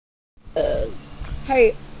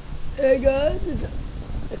Hey, hey guys, it's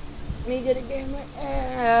me get a gamer.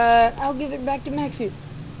 I'll give it back to Maxie.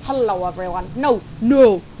 Hello everyone. No,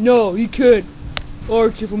 you can't.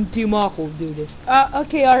 Archie from Team Aqua will do this.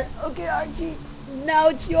 Okay, Archie. Now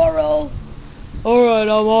it's your role. Alright,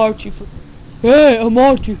 I'm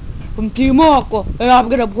Archie from Team Aqua, and I'm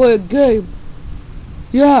gonna play a game.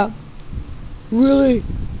 Yeah, really.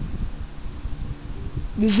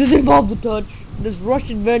 This isn't Bob the Touch. This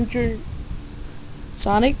Rush Adventure.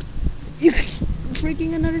 Sonic? You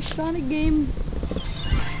freaking another Sonic game?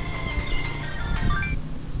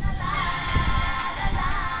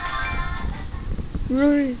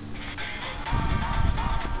 Really?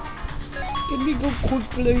 Can we go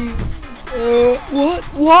quickly?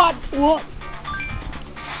 What?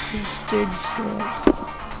 This stage sucks.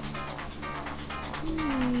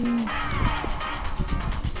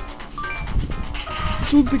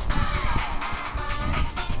 Super.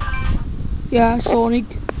 Yeah, Sonic.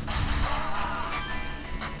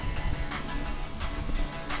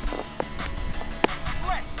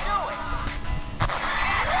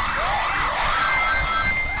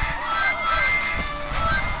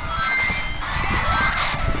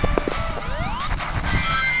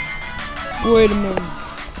 Wait a minute.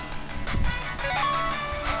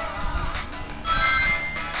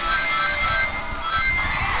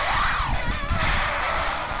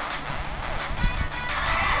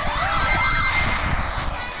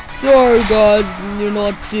 Sorry guys, you're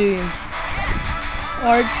not seeing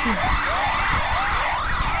Archie.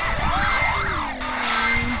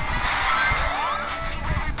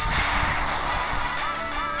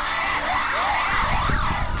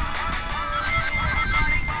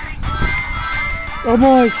 I'm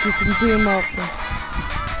Archie from Team Aqua.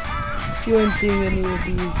 You ain't seeing any of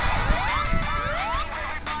these.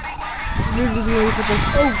 You're just gonna be supposed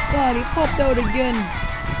to— oh god, he popped out again.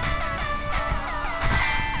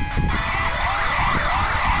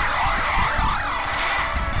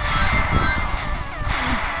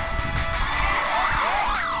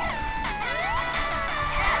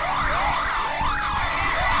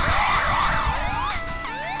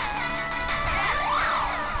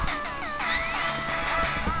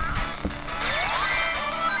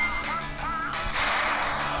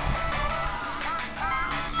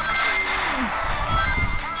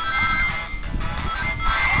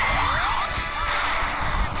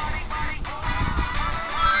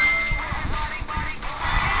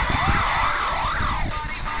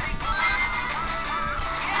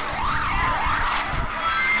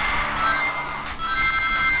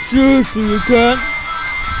 Seriously, you can't?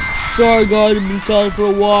 Sorry guys, I've been silent for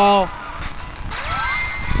a while.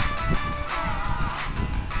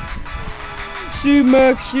 See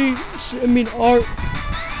Maxie,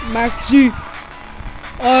 Maxie,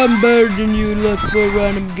 I'm better than you, let's play a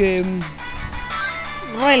random game.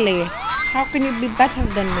 Really? How can you be better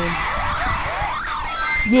than me?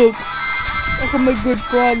 Look, I can make good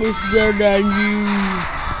progress better than you.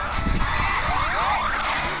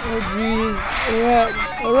 Oh jeez,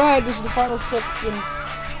 alright, this is the final section.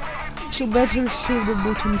 So better save the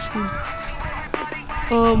button screen.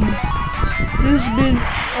 This has been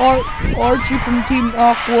Archie from Team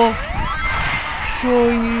Aqua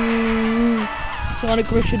showing you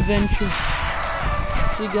Sonic Rush Adventure.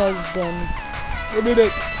 See you guys then.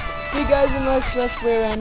 See you guys in the next Let's Play Around.